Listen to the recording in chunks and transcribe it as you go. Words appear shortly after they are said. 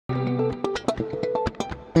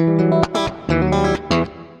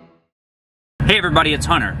Hey everybody, it's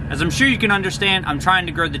Hunter. As I'm sure you can understand, I'm trying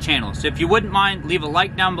to grow the channel. So if you wouldn't mind, leave a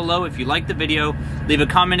like down below if you like the video, leave a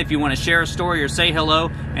comment if you want to share a story or say hello,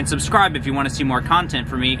 and subscribe if you want to see more content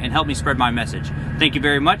from me and help me spread my message. Thank you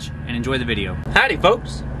very much, and enjoy the video. Howdy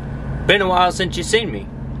folks! Been a while since you've seen me.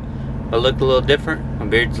 I look a little different, my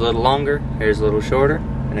beard's a little longer, hair's a little shorter,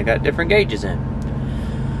 and I got different gauges in.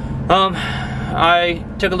 I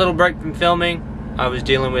took a little break from filming. I was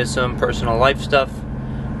dealing with some personal life stuff.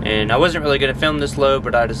 And I wasn't really going to film this load,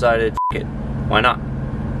 but I decided, f*** it, why not?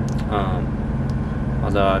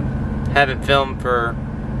 Although I haven't filmed for,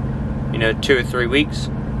 2 or 3 weeks,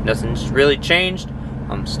 nothing's really changed.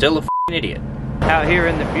 I'm still a f***ing idiot. Out here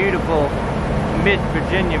in the beautiful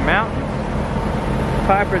mid-Virginia mountains,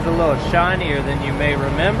 Piper's a little shinier than you may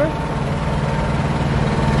remember.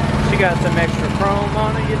 She got some extra chrome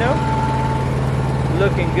on it,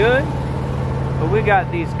 looking good. But we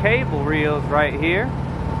got these cable reels right here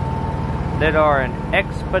that are an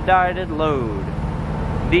expedited load.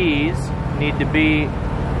 These need to be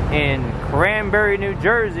in Cranbury, New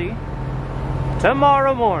Jersey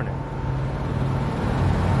tomorrow morning.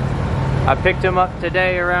 I picked them up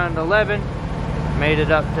today around 11, made it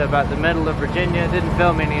up to about the middle of Virginia, didn't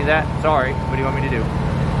film any of that, sorry, what do you want me to do?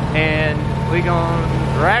 And we gonna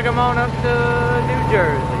drag them on up to New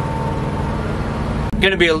Jersey.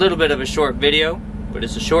 Gonna be a little bit of a short video, but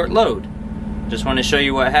it's a short load. Just want to show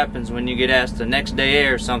you what happens when you get asked the next day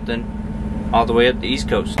air something all the way up the East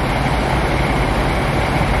Coast.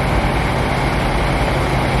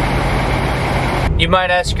 You might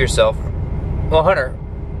ask yourself, well Hunter,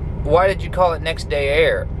 why did you call it next day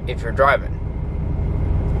air if you're driving?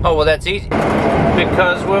 Oh well, that's easy.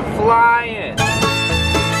 Because we're flying.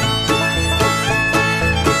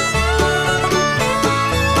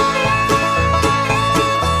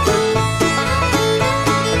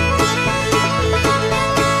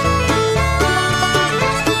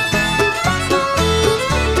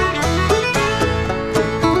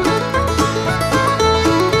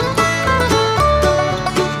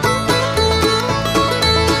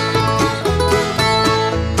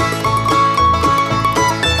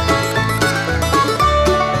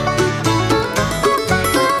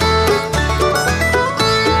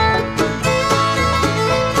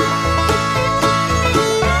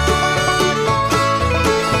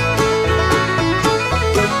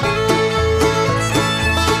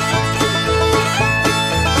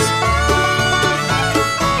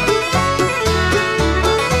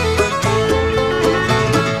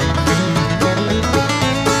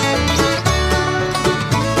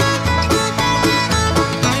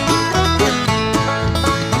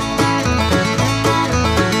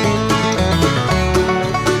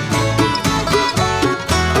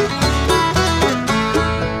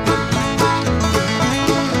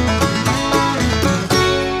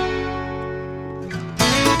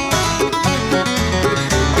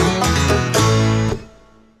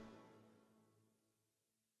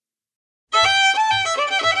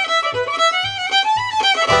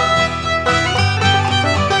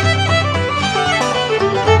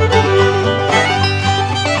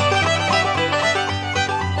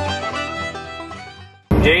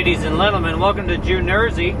 Ladies and gentlemen, welcome to New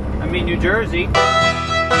Jersey.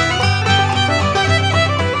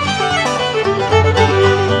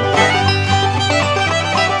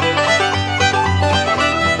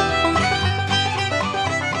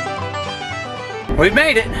 We've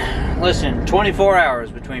made it. Listen, 24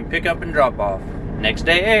 hours between pickup and drop off. Next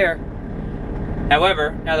day air.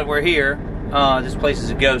 However, now that we're here, this place is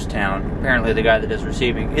a ghost town. Apparently the guy that is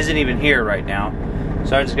receiving isn't even here right now.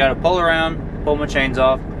 So I just gotta pull around, pull my chains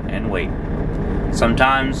off, and wait.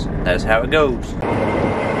 Sometimes that's how it goes.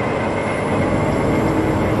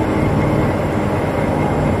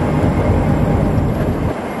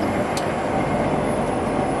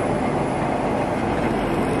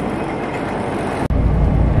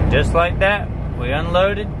 And just like that, we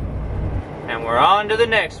unloaded and we're on to the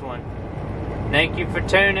next one. Thank you for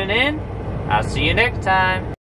tuning in. I'll see you next time.